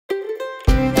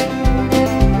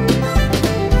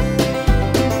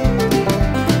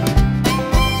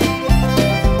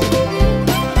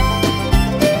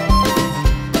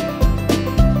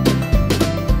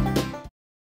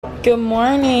Good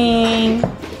morning.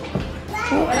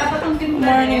 Good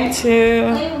morning too.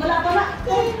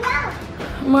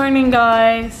 Morning,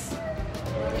 guys.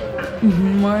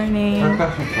 Morning.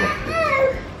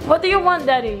 What do you want,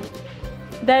 Daddy?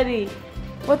 Daddy,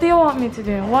 what do you want me to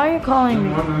do? Why are you calling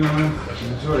me?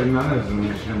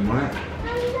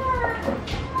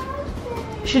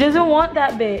 She doesn't want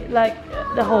that bit, like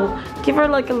the whole. Give her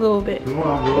like a little bit. You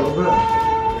want a little bit?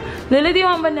 Lily, do you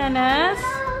want bananas?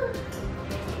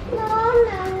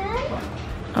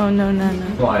 Oh no, Nana.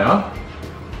 Fire?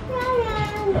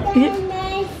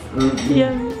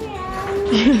 Yeah.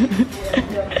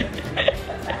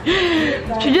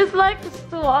 She just likes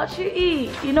to watch you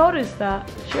eat. You notice that?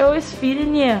 She always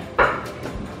feeding you.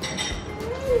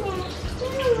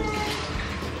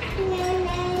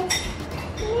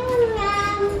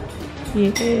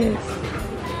 Yes.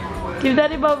 Give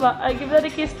Daddy Baba. I give Daddy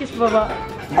kiss, Baba.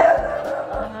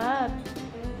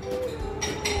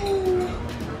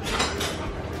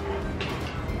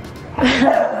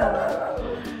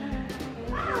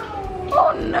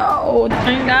 Oh no!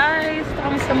 And guys,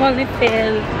 kami sa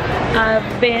Mollyfield. I've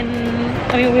been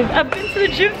to the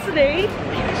gym today.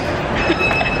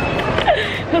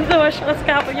 Natawa siya kasi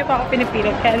kahapon niya pa ako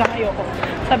pinipilit, kaya lang ayoko.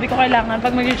 Sabi ko kailangan,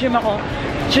 pag mag-gym ako,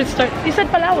 it should start, you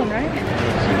said Palawan, right?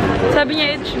 Sabi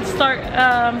niya it should start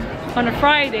on a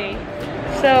Friday.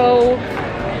 So,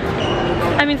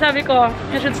 sabi ko,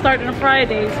 it should start on a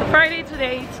Friday. So, Friday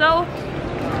today. So,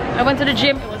 I went to the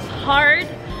gym. It was hard.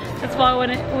 That's why when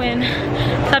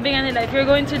sabi nga nila, if you're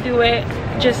going to do it,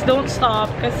 just don't stop,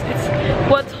 because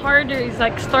what's harder is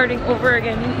like starting over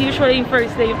again. Usually yung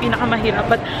first day yung pinakamahirap,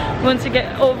 but once you get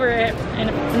over it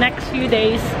in the next few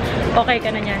days, okay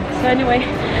ka na yan. So anyway,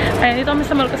 ayun, dito kami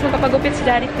sa mall kasi magpapagupit si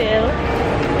Daddy Phil.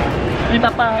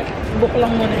 Book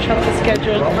lang muna siya sa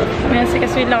schedule. May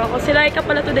sikasuin lang ako. Si Laika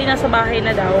pala today nasa bahay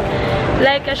na daw.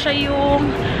 Laika siya yung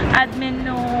admin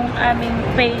nung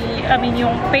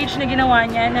yung page na ginawa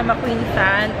niya na McQueen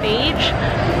fan page.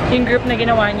 Yung group na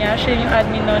ginawa niya. Siya yung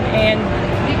admin nun. And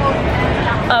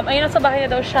ayun, nasa bahay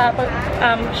na daw siya.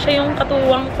 Siya yung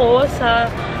katuwang ko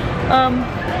sa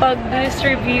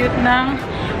pag-distribute ng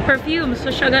perfume.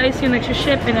 So siya guys yung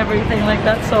nag-ship and everything like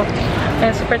that. So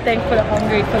I'm super thankful ako. I'm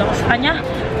grateful ako sa kanya.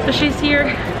 So she's here.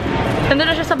 Nandun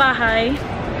na siya sa bahay.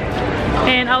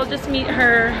 And I'll just meet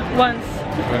her once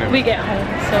we get home.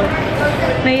 So,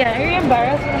 yeah, are you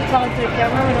embarrassed when I'm talking to the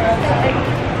camera when we're outside?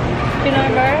 You're not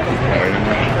embarrassed?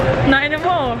 Not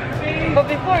anymore. But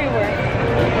before you were.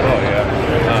 Oh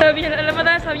yeah. Sabi niya, alam mo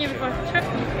dahil sabi niya before,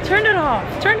 turn it off.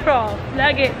 Turn it off.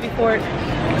 Lagi before.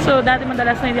 So, dati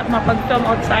madalas na hindi ako mapag-film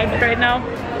outside. But right now,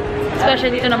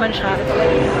 especially dito naman siya.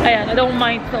 Ayan, I don't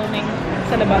mind filming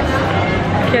sa labas.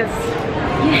 Because,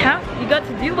 yeah, you got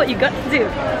to do what you got to do.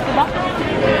 Diba?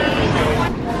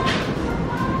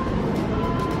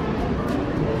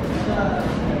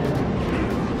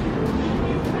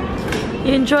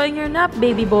 You enjoying your nap,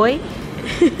 baby boy?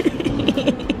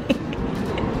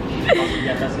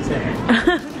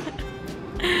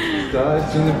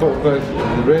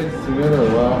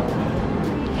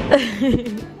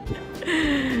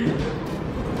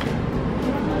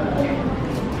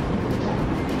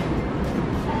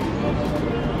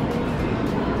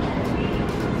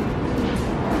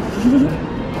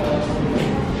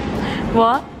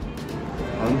 What?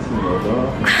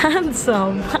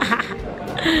 Handsome.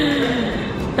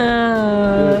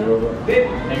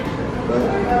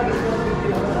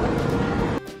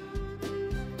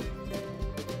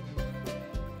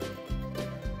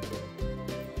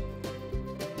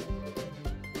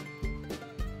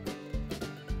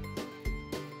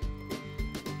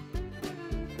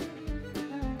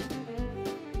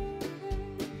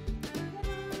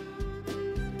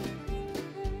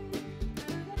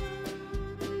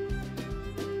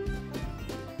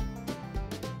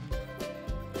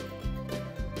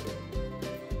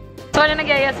 So, ano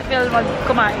nagyaya sa Phil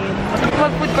kumain?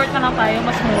 Mag-food court na lang tayo,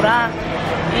 mas mura.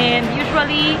 And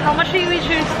usually, how much do you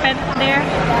usually spend there?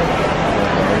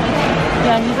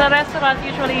 Yan, sa restaurant,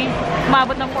 usually,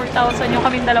 umabot ng 4,000 yung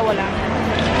kaming dalawa lang.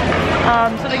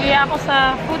 So, nagyaya ako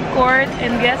sa food court,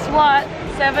 and guess what?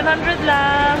 700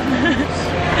 lang!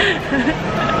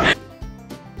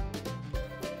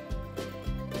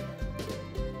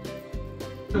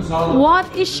 What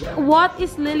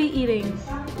is Lily eating?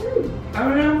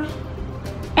 M&M's.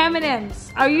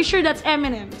 M&M's. Are you sure that's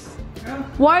M&M's? Yeah.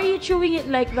 Why are you chewing it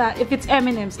like that if it's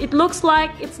M&M's? It looks like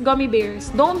it's gummy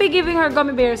bears. Don't be giving her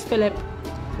gummy bears, Philip.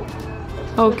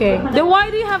 Okay. Then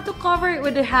why do you have to cover it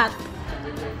with the hat?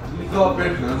 We got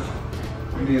business.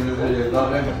 I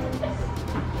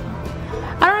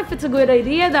I don't know if it's a good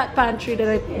idea, that pantry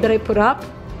that I put up.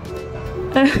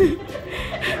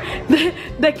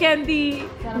 the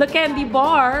candy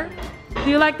bar. Do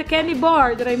you like the candy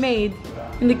bar that I made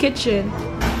in the kitchen?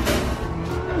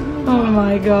 Oh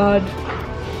my god.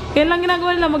 Yan lang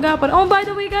ginagawa nila maghapon. Oh, by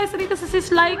the way guys, dito sa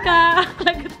Sis Laika.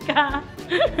 Lagot ka.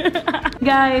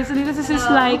 Guys, dito sa Sis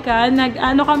Laika,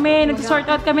 nag-sort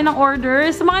out kami ng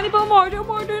orders. Sa mga hindi pa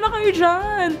umorder na kayo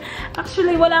dyan.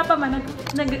 Actually, wala pa man.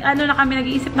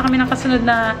 Nag-iisip na kami ng kasunod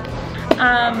na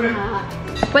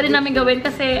pwede namin gawin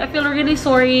kasi I feel really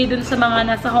sorry dun sa mga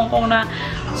nasa Hong Kong na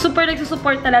super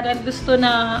nagsusupport talaga at gusto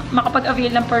na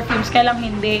makapag-avail ng perfumes, kaya lang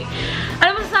hindi.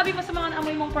 Ano masasabi mo sa mga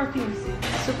naamoy mong perfumes?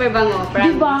 Super bango,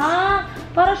 promise. Diba?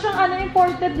 Para siyang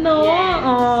imported, no? Yes.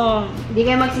 Oh. Hindi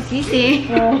kayo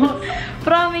magsisisi. Oh.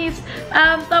 Promise.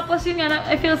 Tapos yun nga,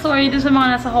 I feel sorry dun sa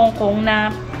mga nasa Hong Kong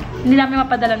na hindi namin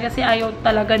mapadalan kasi ayaw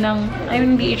talaga ng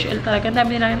DHL talaga. Ang dami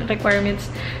nilang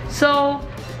requirements. So,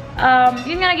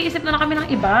 yun nga, nag-iisip na kami ng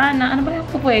iba na ano ba yung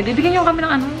pwede. Bigyan niyo kami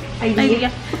ng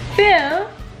idea. Phil,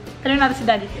 tanong natin si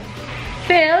Daddy Phil.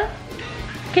 Phil,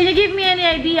 can you give me any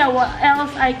idea what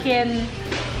else I can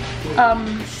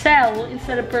sell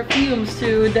instead of perfumes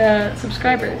to the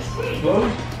subscribers?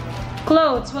 Clothes?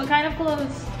 Clothes. What kind of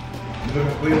clothes? The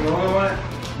McQueen logo on it?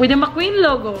 With the McQueen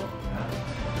logo.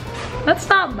 That's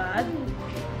not bad.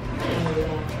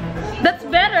 That's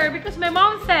better because my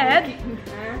mom said,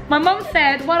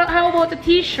 how about a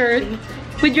t-shirt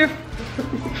with your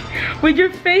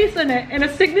face on it and a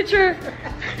signature?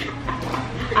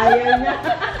 Ayaw niya.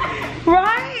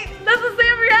 Right? That's the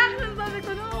same reaction. Sabi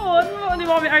ko, no, hindi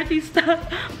mo kami artista.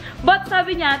 But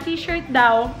sabi niya, t-shirt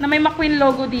daw na may McQueen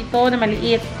logo dito na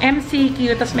maliit.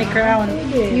 MCQ, tas may crown.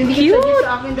 Yung Cute!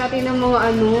 sa akin dati ng mga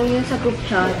yung sa group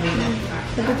chat.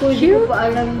 Sabi ko, hindi ko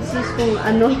pa alam sis kung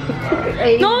ano.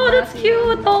 No, that's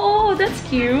cute. Oh, that's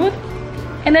cute.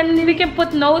 And then we can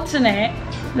put notes in it,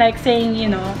 like saying, you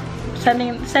know,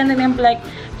 sending them like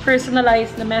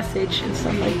personalized the message and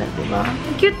stuff like that, diba?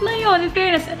 Cute na yun, in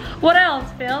fairness. What else,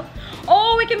 Phil?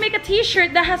 Oh, we can make a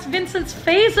t-shirt that has Vincent's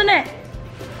face on it.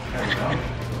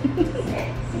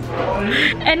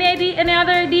 Any idea? Any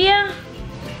other idea?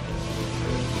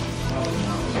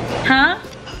 Huh?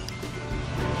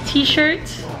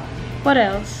 T-shirts? What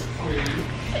else?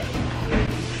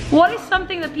 What is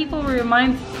something that people will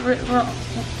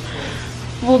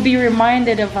be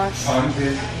reminded of us?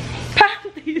 Panties.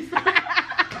 Panties.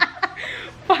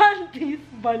 Panties,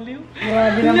 baliw.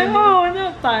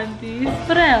 No, panties.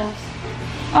 What else?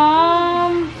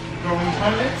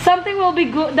 Something will be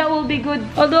good. That will be good.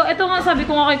 Although, ito nga sabi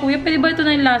ko nga kay Kuya, pwede ba ito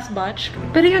na yung last batch?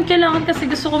 Pero yun, kailangan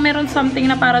kasi gusto ko meron something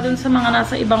na para dun sa mga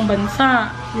nasa ibang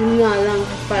bansa. Yun nga lang,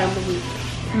 para mag-meet.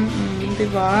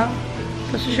 Diba?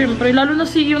 Kasi syempre, lalo na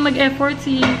yung nag-effort,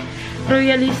 si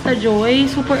Royalista Joy.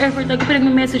 Super effort.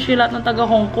 Pinag-message yung lahat ng taga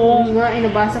Hong Kong. Yun nga,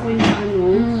 nabasa ko yung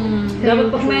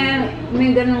Dapat pag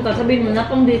may ganun ka, sabihin mo na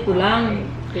pang dito lang.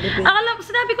 Akala,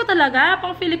 sinabi ko talaga,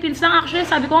 pang Philippines lang. Actually,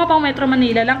 sabi ko nga pang Metro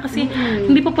Manila lang kasi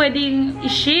hindi po pwedeng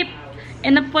i-ship.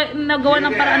 And nagawa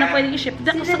ng paraan na pwedeng i-ship.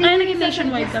 Kaya naging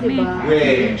nationwide kami.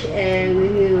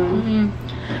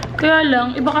 Kaya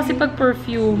lang, iba kasi pag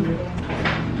perfume.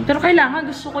 Pero kailangan,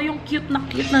 gusto ko yung cute na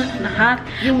hat.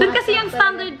 Doon kasi yung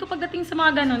standard ko pagdating sa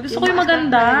mga ganun. Gusto ko yung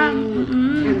maganda.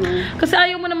 Kasi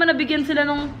ayaw mo naman nabigyan sila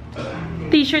nung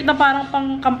t-shirt na parang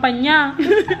pang kampanya.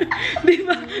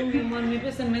 Diba?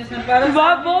 Diba?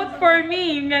 Vote for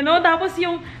me. Yung gano'n. Tapos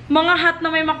yung mga hat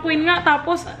na may McQueen nga.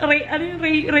 Tapos, ano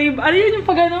yun yung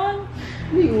pag gano'n?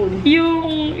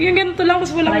 Yung ganito lang.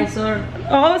 Tapos walang... Visor.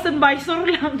 Oo, sun visor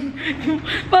lang.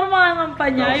 Parang mga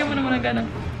kampanya. Ayaw mo naman na gano'n.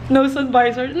 No sun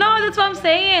visor. No, that's what I'm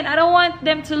saying. I don't want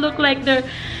them to look like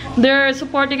they're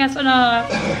supporting us on a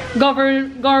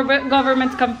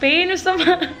government campaign or something.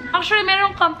 Actually,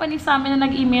 merong company sa amin na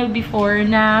nag-email before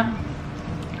na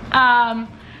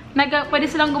pwede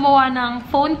silang gumawa ng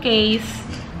phone case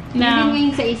na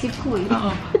ngayon sa isip ko eh.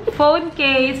 phone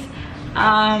case,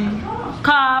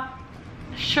 cup,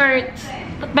 shirt.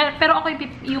 Pero ako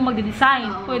yung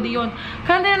magde-design. Pwede yun.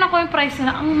 Kaya din ako yung price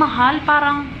nila. Ang mahal.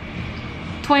 Parang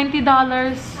 $20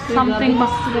 something.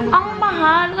 Ang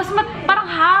mahal. Kasi parang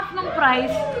half ng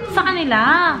price sa kanila.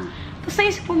 Tapos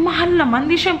naisip ko, mahal naman.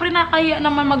 Di syempre nakaya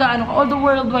naman mag-ano ka. Although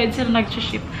worldwide sila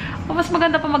nag-ship. Mas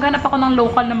maganda pa maghanap ako ng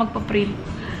local na magpa-print.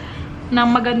 Ng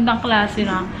magandang klase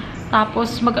na.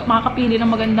 Tapos makakapili ng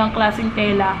magandang klaseng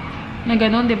tela. Na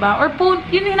gano'n, diba? Or phone.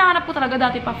 Yun yung hinahanap ko talaga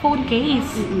dati pa. Phone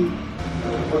case.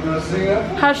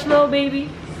 Hush low, baby.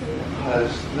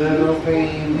 Hush little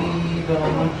baby,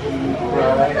 don't you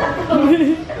cry.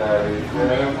 That is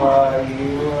why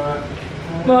you are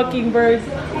Mockingbird.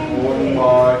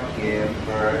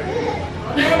 mockingbird.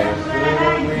 Hush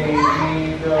little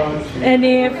baby, don't you And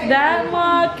if that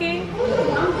mocking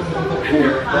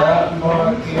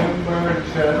mockingbird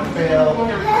should fail,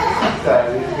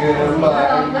 Daddy's gonna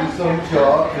buy you some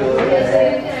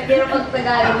chocolate. Hindi na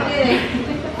mag-Tagalog din eh.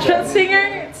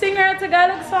 Singer a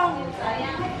Tagalog song.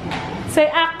 Say,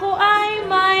 ako ay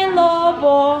may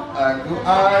lobo. Ako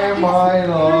ay may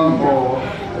lobo.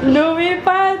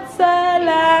 Lumipad sa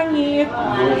langit.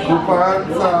 Lumipad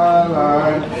sa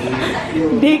langit.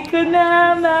 Di ko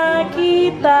na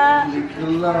makita. Di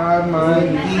ko lang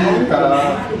makita.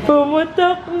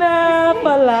 Pumutok na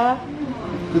pala.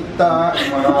 Kuta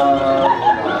mama.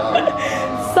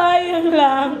 Sayang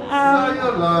lang ang Sa'yo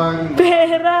lang.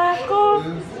 pera ko.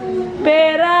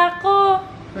 Pera ko.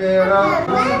 Pera.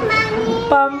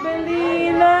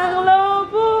 Pambili ng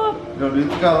lobo. No need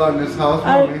to call on this house,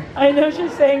 mommy. I know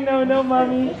she's saying no,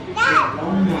 mommy.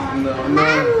 No,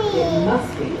 no.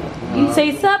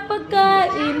 Say sa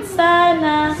pagkain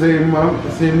sana. Say, mom,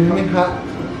 say, miha.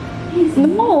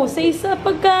 No, say sa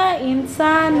pagkain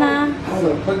sana.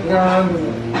 Sa pagkain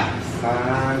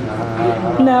sana.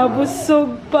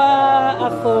 Nabusog pa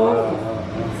ako.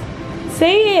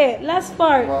 Say it, last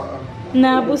part.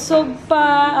 Nabusog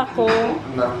pa ako.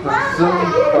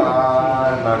 Nabusog pa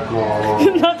ako.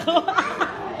 Nako.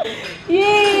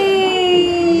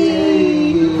 Yay!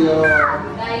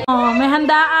 Oh, may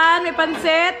handaan, may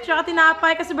pansit, tsaka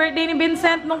tinapay kasi birthday ni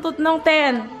Vincent nung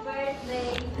 10.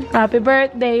 Happy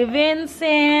birthday,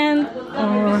 Vincent!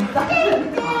 Oh.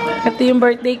 Ito yung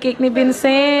birthday cake ni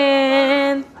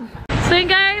Vincent. So yun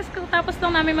guys, tapos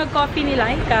lang namin mag-coffee ni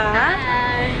Laika.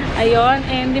 Ayun,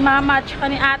 and di mama tsaka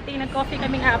ni ate, nag-coffee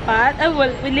kaming 4.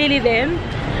 Well, with Lily din.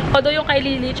 Although yung kay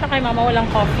Lily tsaka kay mama walang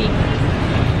coffee.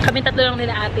 Kami 3 lang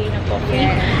nila ate yung nag-coffee.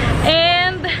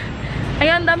 And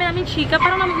ayun, dami namin chika.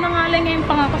 Parang nangalay nga yung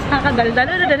pangako sa kakadaldal.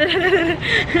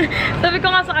 Sabi ko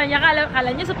nga sa kanya, kala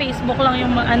niya sa Facebook lang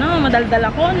yung madaldal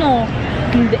ako, no?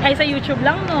 Hindi, ay sa YouTube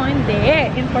lang, no? Hindi.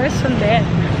 In person din.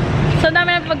 So,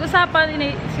 dami namin pag-usapan.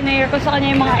 Sinare ko sa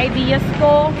kanya yung mga ideas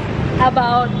ko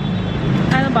about,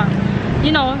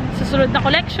 you know, susunod na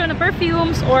collection na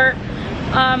perfumes or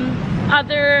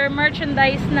other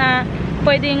merchandise na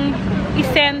pwedeng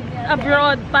i-send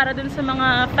abroad para dun sa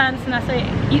mga fans na sa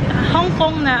Hong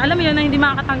Kong na, alam mo yun, na hindi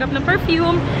makakatanggap ng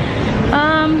perfume.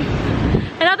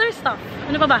 And other stuff.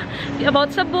 Ano pa ba?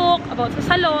 About sa book, about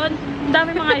sa salon. Ang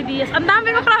dami mga ideas. Ang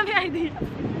dami marami ideas.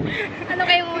 Ano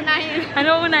kayo unahin?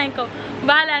 Ano unahin ko?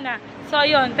 Bahala na. So,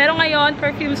 yun. Pero ngayon,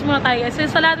 perfumes muna tayo. So,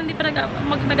 sa lahat hindi pa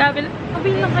nag-avail,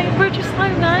 abin lang kayo. Purchase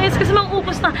tayo, guys. Kasi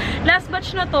mang-upos na. Last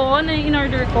batch na to, na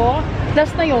in-order ko.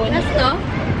 Last na yun. Last to?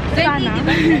 20,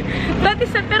 diba?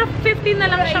 27, pero 15 na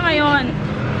lang siya ngayon.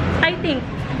 I think.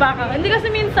 Baka. Hindi kasi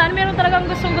minsan, meron talagang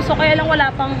gustong-gusto. Kaya lang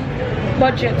wala pang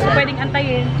budget. So, pwedeng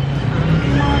antayin.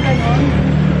 Mga ganon.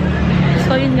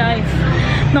 So, yun, guys.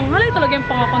 Nanghalay talaga yung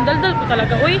pangakong. Daldal ko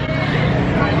talaga. Uy!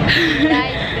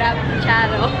 Guys, grab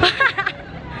charo.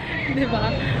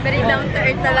 Diba? Very down to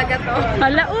earth talaga to.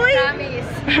 Hala, uy! Promise.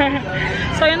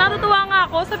 So, yun, natutuwa nga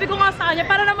ako. Sabi ko nga sa kanya,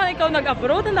 para naman ikaw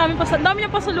nag-abroad. Ang dami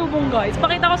niya pasalubong, guys.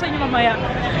 Pakita ko sa inyo mamaya.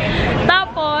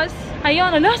 Tapos,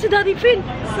 ayun, ala, si Daddy Phil.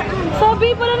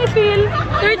 Sabi pala ni Phil,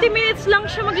 30 minutes lang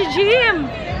siya mag-gym.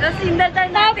 Tapos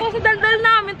indaldal natin. Tapos, daldal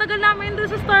namin, tagal namin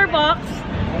doon sa Starbucks.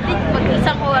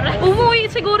 Mag-isang oras. Umuwi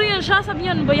siguro yun siya. Sabi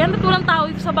niya, ano ba yan? Ba't walang tao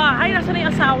dito sa bahay? Nasaan na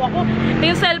yung asawa ko? Eh,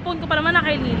 yung cellphone ko pa naman na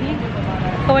kay Lily.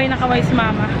 Kaway na kaway si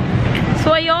mama.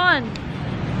 So, ayun.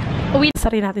 Uwi.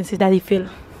 Sari natin si Daddy Phil.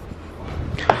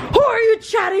 Who are you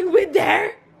chatting with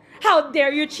there? How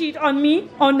dare you cheat on me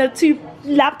on the 2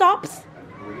 laptops?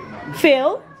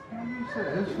 Phil?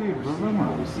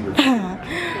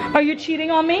 Are you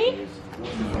cheating on me?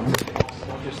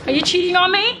 Are you cheating on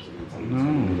me? No.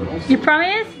 You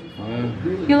promise?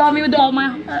 You love me with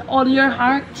all your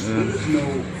heart?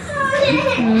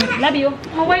 Love you.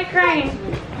 Oh, why are you crying?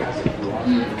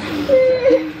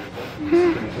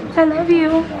 I love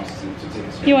you.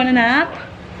 You want a nap?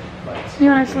 You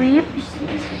want to sleep?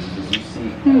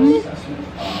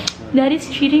 Daddy's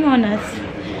cheating on us.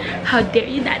 How dare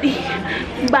you, Daddy?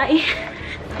 Bye.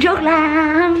 Joke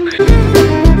lang.